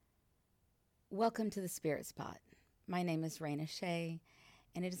Welcome to the Spirit Spot. My name is Raina Shea,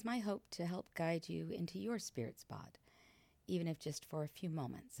 and it is my hope to help guide you into your spirit spot, even if just for a few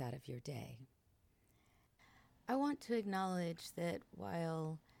moments out of your day. I want to acknowledge that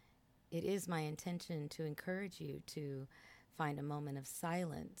while it is my intention to encourage you to find a moment of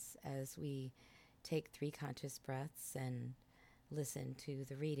silence as we take 3 conscious breaths and listen to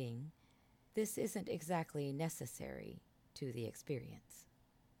the reading, this isn't exactly necessary to the experience.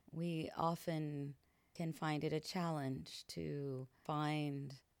 We often can find it a challenge to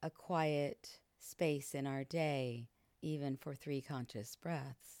find a quiet space in our day, even for 3 conscious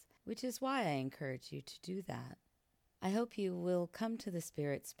breaths, which is why I encourage you to do that. I hope you will come to the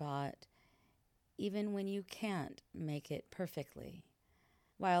spirit spot even when you can't make it perfectly.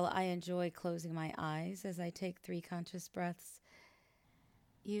 While I enjoy closing my eyes as I take 3 conscious breaths,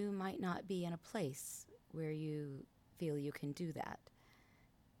 you might not be in a place where you feel you can do that.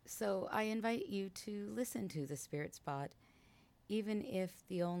 So I invite you to listen to the spirit spot, even if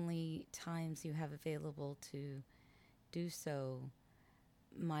the only times you have available to do so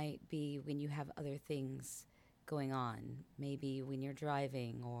might be when you have other things going on, maybe when you're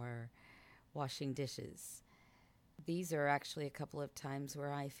driving or washing dishes. These are actually a couple of times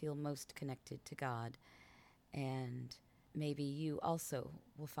where I feel most connected to God, and maybe you also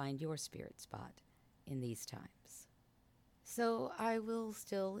will find your spirit spot in these times. So I will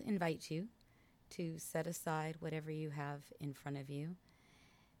still invite you to set aside whatever you have in front of you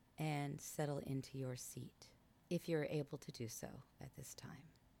and settle into your seat, if you're able to do so at this time.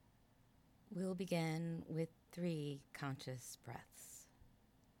 We'll begin with 3 conscious breaths.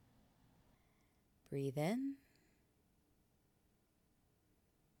 Breathe in.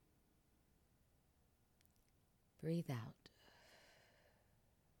 Breathe out.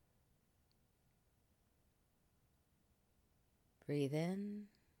 Breathe in.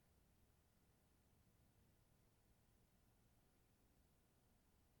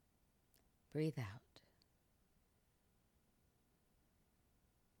 Breathe out.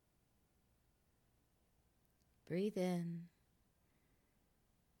 Breathe in.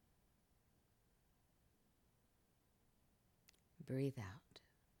 Breathe out.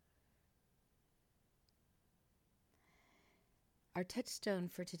 Our touchstone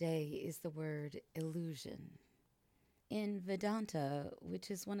for today is the word illusion. In Vedanta,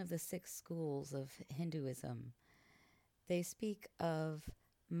 which is one of the 6 schools of Hinduism, they speak of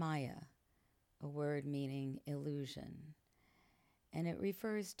Maya, a word meaning illusion, and it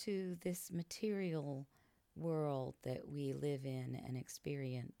refers to this material world that we live in and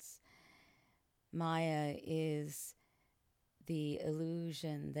experience. Maya is the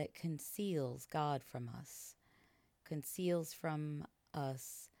illusion that conceals God from us, conceals from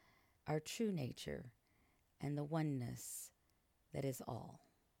us our true nature and the oneness that is all.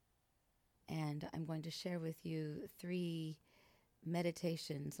 And I'm going to share with you 3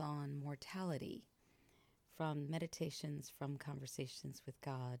 meditations on mortality from Meditations from Conversations with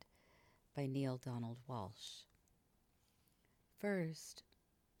God by Neale Donald Walsch. First,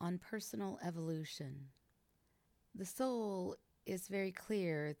 on personal evolution. The soul is very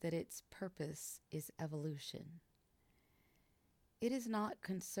clear that its purpose is evolution. It is not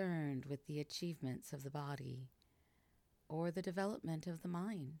concerned with the achievements of the body or the development of the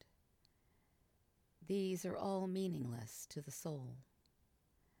mind. These are all meaningless to the soul.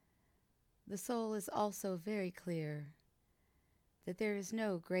 The soul is also very clear that there is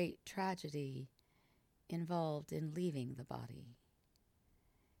no great tragedy involved in leaving the body.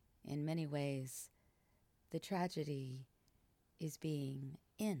 In many ways, the tragedy is being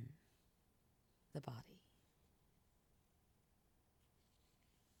in the body.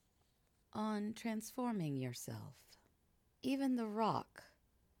 On transforming yourself. Even the rock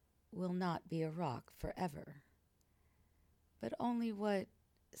will not be a rock forever, but only what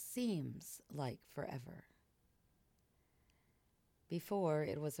seems like forever. Before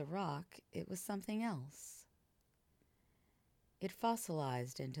it was a rock, it was something else. It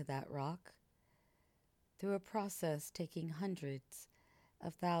fossilized into that rock through a process taking hundreds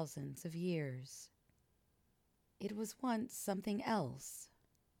of thousands of years. It was once something else,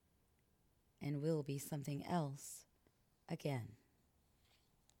 and will be something else again.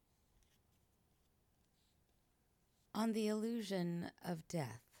 On the illusion of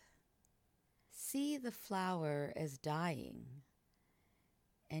death. See the flower as dying,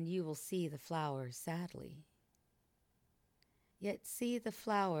 and you will see the flower sadly. Yet see the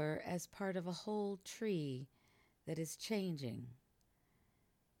flower as part of a whole tree that is changing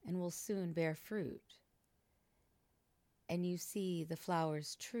and will soon bear fruit, and you see the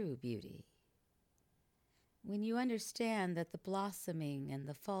flower's true beauty. When you understand that the blossoming and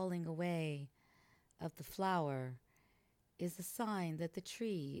the falling away of the flower is a sign that the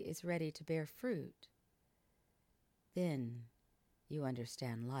tree is ready to bear fruit. Then you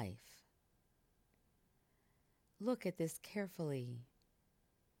understand life. Look at this carefully,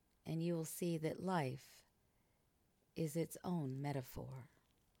 and you will see that life is its own metaphor.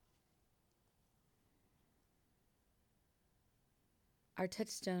 Our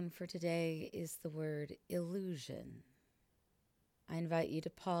touchstone for today is the word illusion. I invite you to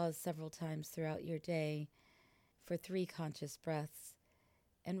pause several times throughout your day for 3 conscious breaths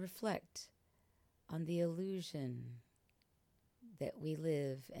and reflect on the illusion that we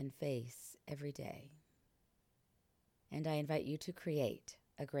live and face every day. And I invite you to create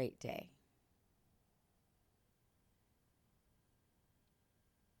a great day.